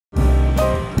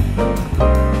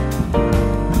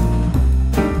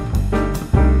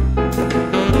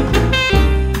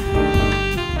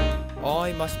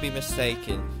be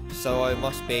mistaken, so I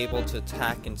must be able to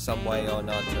attack in some way or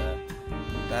another.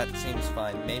 That seems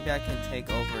fine. Maybe I can take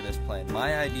over this plane.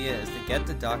 My idea is to get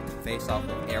the duck to face off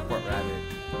with Airport Rabbit.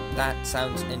 That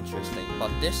sounds interesting,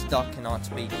 but this duck cannot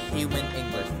speak human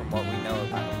English from what we know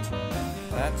about.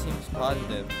 That seems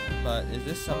positive, but is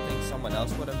this something someone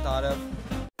else would have thought of?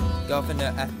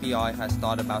 Governor FBI has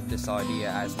thought about this idea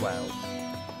as well.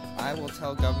 I will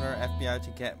tell Governor FBI to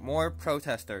get more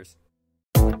protesters.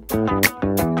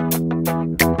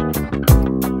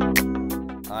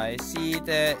 I see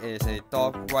there is a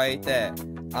dog right there.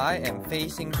 I am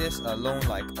facing this alone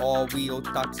like all-wheel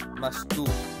ducks must do,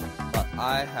 but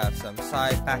I have some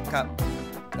side backup.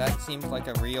 That seems like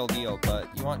a real deal, but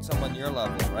you want someone your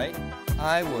level, right?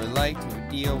 I would like to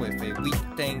deal with a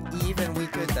weak thing even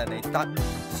weaker than a duck,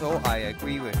 so I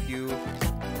agree with you.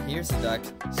 Here's the duck,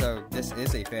 so this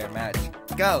is a fair match.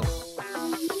 Go!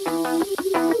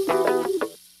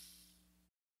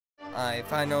 I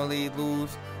finally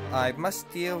lose. I must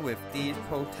deal with these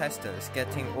protesters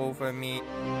getting over me.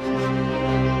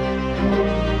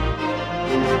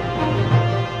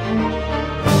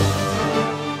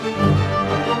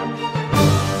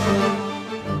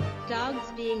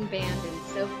 Dogs being banned in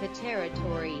Sofa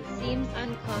territory seems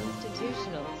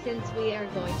unconstitutional since we are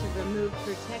going to remove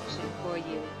protection for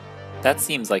you. That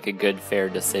seems like a good, fair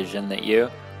decision that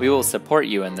we will support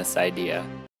you in this idea.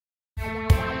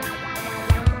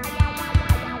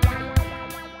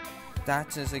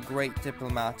 That is a great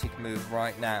diplomatic move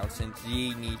right now, since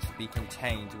Yi needs to be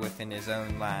contained within his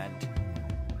own land.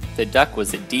 The duck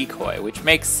was a decoy, which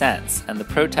makes sense, and the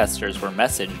protesters were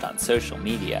messaged on social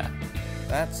media.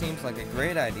 That seems like a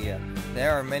great idea.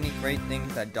 There are many great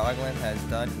things that Dogland has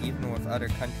done even with other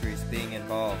countries being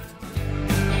involved.